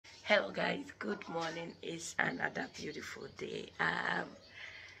Hello guys, good morning. It's another beautiful day.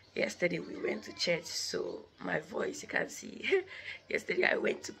 Yesterday we went to church, so my voice, you can see. Yesterday I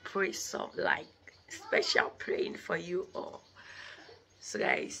went to pray some like special praying for you all. So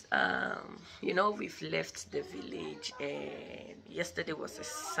guys, we've left the village, and yesterday was a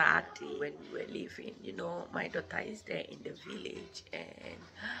sad day when we were leaving. My daughter is there in the village, and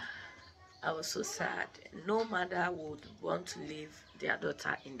I was so sad. No mother would want to leave their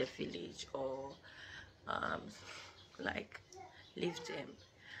daughter in the village or leave them.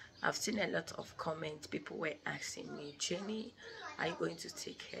 I've seen a lot of comments. People were asking me, Jenny, are you going to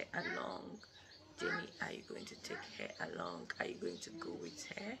take her along? Jenny, are you going to take her along? Are you going to go with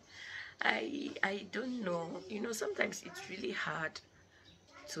her? I don't know. Sometimes it's really hard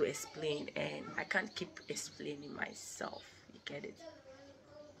to explain, and I can't keep explaining myself. You get it?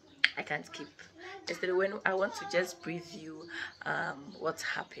 I can't keep. Yesterday, when I want to just brief you what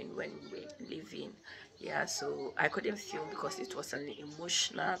happened when we were leaving. Yeah, so I couldn't film because it was an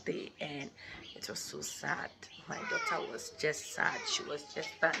emotional day and it was so sad. My daughter was just sad. She was just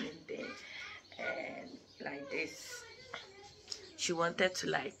standing there and like this. She wanted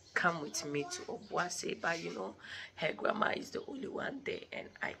to come with me to Obuasi, but her grandma is the only one there, and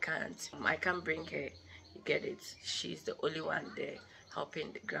I can't bring her. You get it? She's the only one there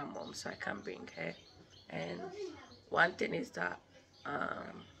helping the grandmom, so I can't bring her. And one thing is that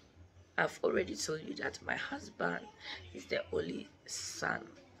I've already told you that my husband is the only son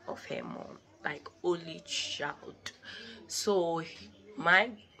of her mom, like only child. So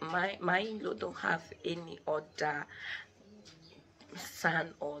my in-law don't have any other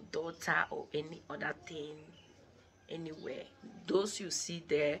son or daughter or any other thing anywhere. Those you see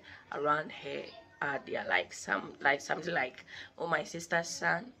there around her they are something like, oh, my sister's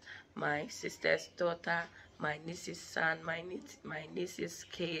son, my sister's daughter, my niece's son, my niece's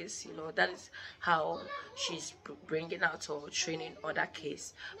case. That is how she's bringing out or training other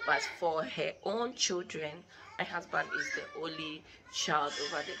kids. But for her own children, my husband is the only child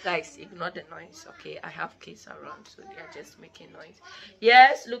over there. Guys, ignore the noise, okay? I have kids around, so they are just making noise.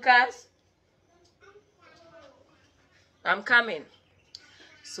 Yes, Lucas, I'm coming.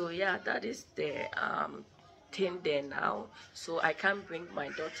 So yeah, that is the thing there now. So I can't bring my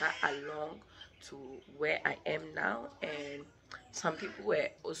daughter along to where I am now, and some people were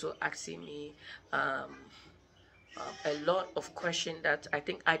also asking me a lot of questions that I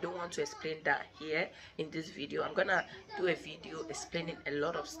think I don't want to explain that here in this video. I'm gonna do a video explaining a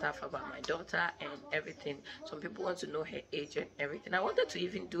lot of stuff about my daughter and everything. Some people want to know her age and everything. I wanted to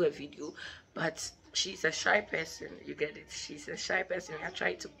even do a video, but she's a shy person. You get it? She's a shy person. I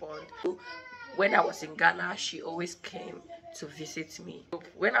tried to bond. When I was in Ghana, she always came to visit me.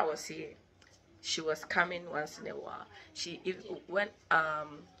 When I was here, she was coming once in a while. When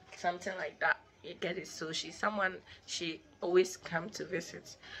something like that, you get it? So she's someone, she always come to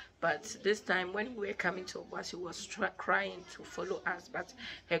visit. But this time when we were coming to Obuasi, she was crying to follow us, but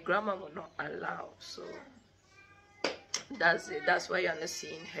her grandma would not allow. So that's it. That's why you're not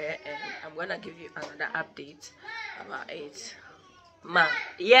seeing her, and I'm gonna give you another update about it. Ma,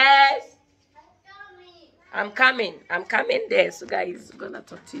 yes, I'm coming there. So guys, I'm gonna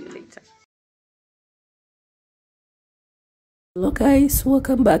talk to you later. Hello guys,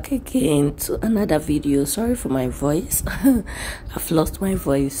 welcome back again to another video. Sorry for my voice. I've lost my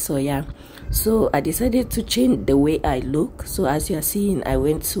voice, so yeah. So I decided to change the way I look. So as you are seeing, I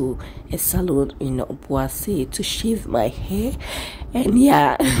went to a salon in obuasi to shave my hair, and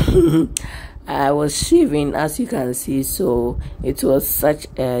yeah, I was shaving, as you can see. So it was such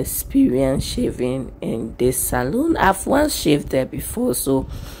an experience shaving in this salon. I've once shaved there before, so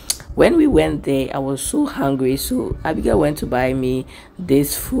when we went there, I was so hungry, so Abigail went to buy me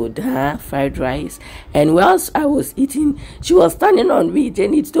this food, fried rice. And whilst I was eating, she was standing on me,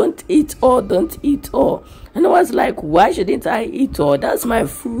 Jenny, don't eat all, don't eat all. And I was like, why shouldn't I eat all? That's my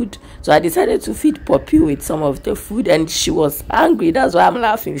food. So I decided to feed Poppy with some of the food, and she was angry. That's why I'm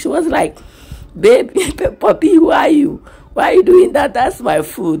laughing. She was like, baby, Poppy, who are you? Why are you doing that? That's my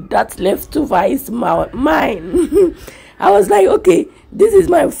food. That leftover is mine. I was like, okay, this is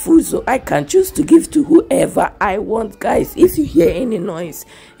my food, so I can choose to give to whoever I want. Guys, if you hear any noise,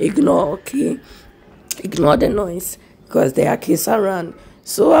 ignore, okay? Ignore the noise because there are kids around.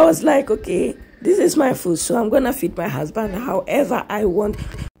 So I was like, okay, this is my food, so I'm gonna feed my husband however I want.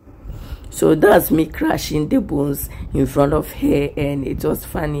 So that's me crashing the bones in front of her, and it was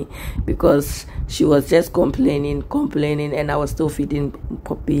funny because she was just complaining, and I was still feeding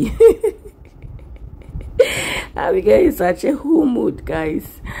Poppy. Abigail is such a whole mood,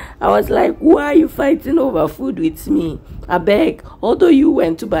 guys. I was like, why are you fighting over food with me? I beg, although you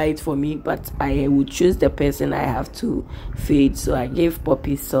went to buy it for me, but I would choose the person I have to feed. So I gave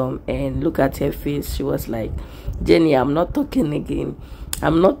Poppy some, and look at her face. She was like, Jenny, I'm not talking again.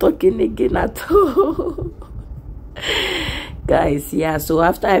 I'm not talking again at all. Guys, yeah, so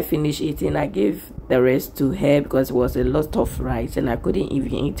after I finished eating, I gave the rest to her because it was a lot of rice and I couldn't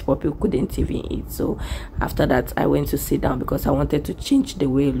even eat. Poppy couldn't even eat. So after that, I went to sit down because I wanted to change the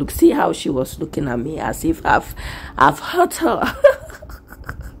way look. See how she was looking at me as if I've hurt her.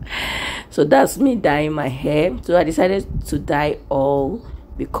 So that's me dyeing my hair. So I decided to dye all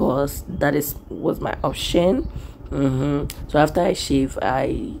because that was my option. So after I shave,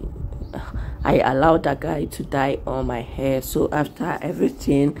 I allowed that guy to dye all my hair. So after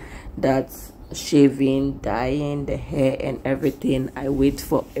everything, that's shaving, dyeing the hair and everything, I wait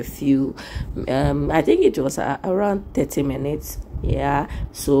for a few I think it was around 30 minutes. Yeah,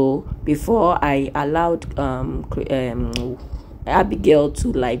 so before I allowed Abigail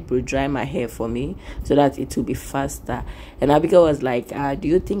to like blow dry my hair for me so that it will be faster. And Abigail was like, do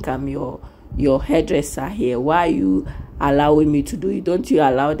you think I'm your hairdresser here? Why are you allowing me to do it? Don't you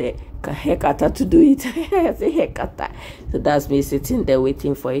allow the hair cutter to do it? I say hair cutter. So that's me sitting there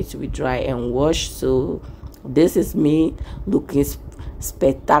waiting for it to be dry and washed. So this is me looking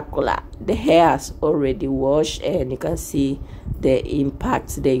spectacular. The hair has already washed and you can see the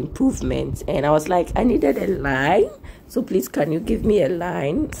impact, the improvement. And I was like, I needed a line, so please can you give me a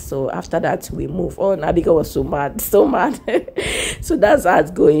line? So after that we move on. Abigail was so mad. So that's us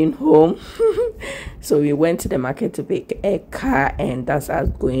going home. So we went to the market to pick a car and that's us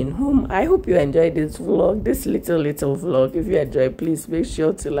going home. I hope you enjoyed this vlog, this little vlog. If you enjoyed, please make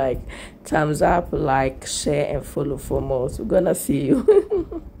sure to like, thumbs up, like, share and follow for more. So we're gonna see you.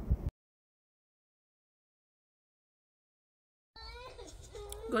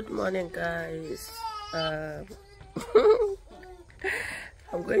 Good morning, guys. I'm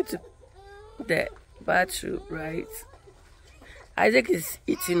going to the bathroom, right? Isaac is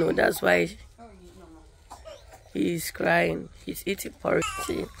eating, oh, that's why he's crying. He's eating porridge.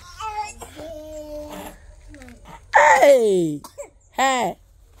 Hey! Hey!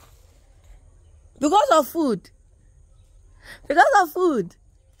 Because of food. Because of food.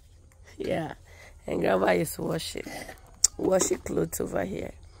 Yeah. And Grandma is washing clothes over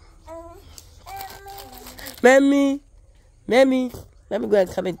here. Mammy, let me go and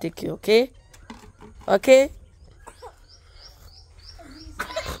come and take you, okay? Okay?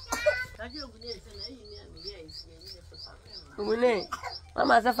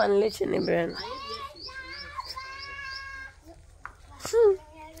 Mama, that's a lecture in brain.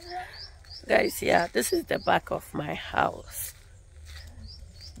 Guys, yeah, this is the back of my house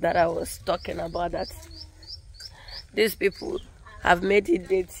that I was talking about, that these people have made it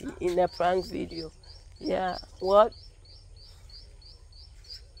dirty in the prank video. Yeah, what?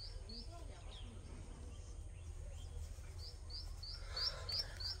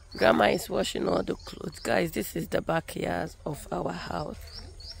 Grandma is washing all the clothes. Guys, this is the backyard of our house.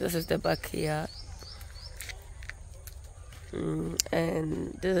 This is the backyard.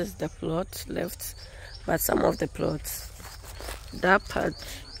 And this is the plot left. But some of the plots, that part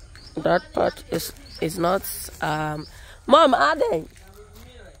is not Mom, are they?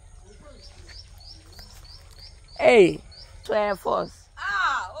 Hey, to Air Force.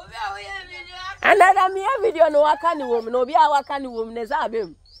 Another me video no wakani woman, no be a wakani woman is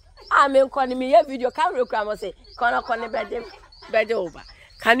abim. I mean, calling me a video camera, I say, bed over.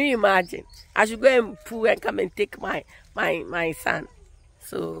 Can you imagine? I should go and pull and come and take my son.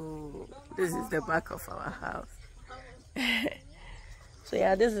 So this is the back of our house. So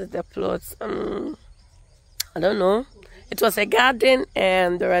yeah, this is the plot. I don't know. It was a garden,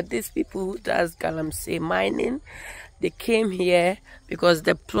 and there are these people who does galamsey mining. They came here because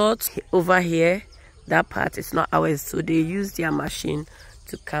the plot over here, that part is not ours, so they use their machine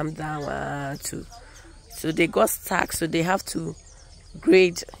to come down so they got stuck, so they have to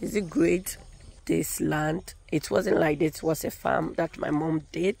grade this land. It wasn't like this, it was a farm that my mom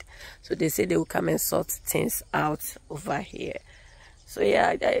did, so they said they will come and sort things out over here. So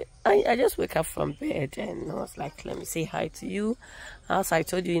yeah, I just wake up from bed and I was like, let me say hi to you. As I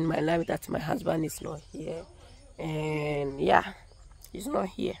told you in my life that my husband is not here, and yeah, he's not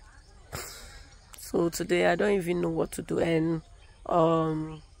here. So today I don't even know what to do. And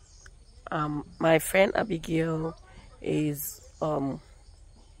my friend Abigail is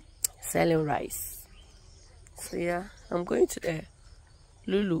selling rice. So yeah, I'm going to the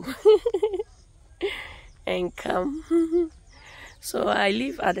Lulu and come. So I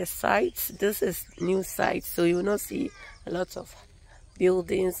live at the site. This is new site, so you will not see a lot of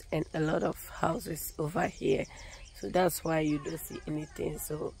buildings and a lot of houses over here. So that's why you don't see anything.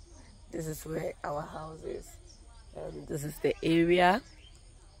 So this is where our house is, and this is the area.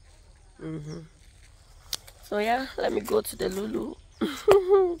 So yeah, let me go to the Lulu.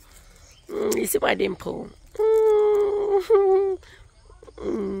 You see my dimple?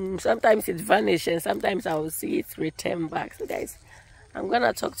 Sometimes it vanishes, and sometimes I will see it return back. So guys, I'm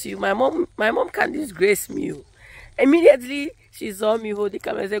gonna talk to you. My mom can disgrace me. Immediately she saw me hold the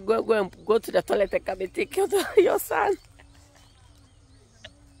camera and said, go to the toilet and come and take your son.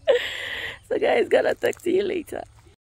 So guys, gonna talk to you later.